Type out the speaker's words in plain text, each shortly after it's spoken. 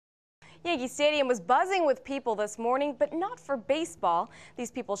Yankee Stadium was buzzing with people this morning, but not for baseball. These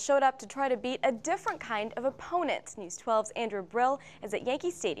people showed up to try to beat a different kind of opponent. News 12's Andrew Brill is at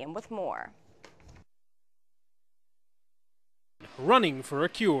Yankee Stadium with more. Running for a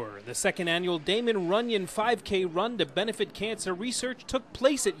Cure. The second annual Damon Runyon 5K run to benefit cancer research took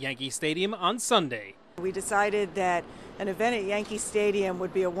place at Yankee Stadium on Sunday. We decided that an event at Yankee Stadium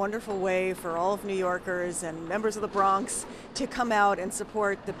would be a wonderful way for all of New Yorkers and members of the Bronx to come out and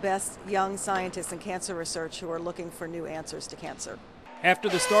support the best young scientists in cancer research who are looking for new answers to cancer. After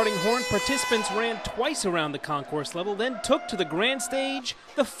the starting horn, participants ran twice around the concourse level, then took to the grand stage,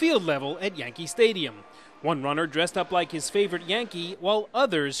 the field level at Yankee Stadium. One runner dressed up like his favorite Yankee, while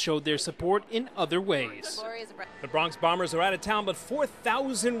others showed their support in other ways. The Bronx Bombers are out of town, but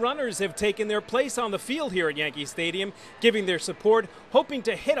 4,000 runners have taken their place on the field here at Yankee Stadium, giving their support, hoping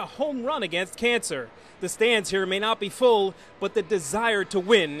to hit a home run against cancer. The stands here may not be full, but the desire to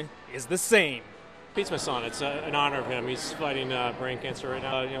win is the same. Pete's my son. It's an honor of him. He's fighting brain cancer right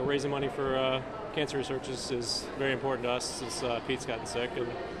now. Raising money for cancer research is very important to us since Pete's gotten sick,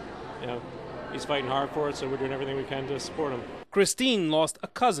 and he's fighting hard for it, so we're doing everything we can to support him. Christine lost a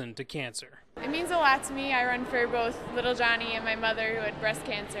cousin to cancer. It means a lot to me. I run for both little Johnny and my mother who had breast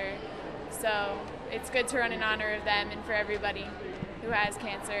cancer, so it's good to run in honor of them and for everybody who has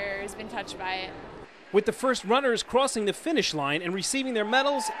cancer or has been touched by it. With the first runners crossing the finish line and receiving their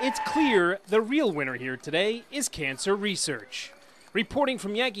medals, it's clear the real winner here today is cancer research. Reporting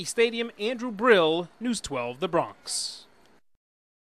from Yankee Stadium, Andrew Brill, News 12, The Bronx.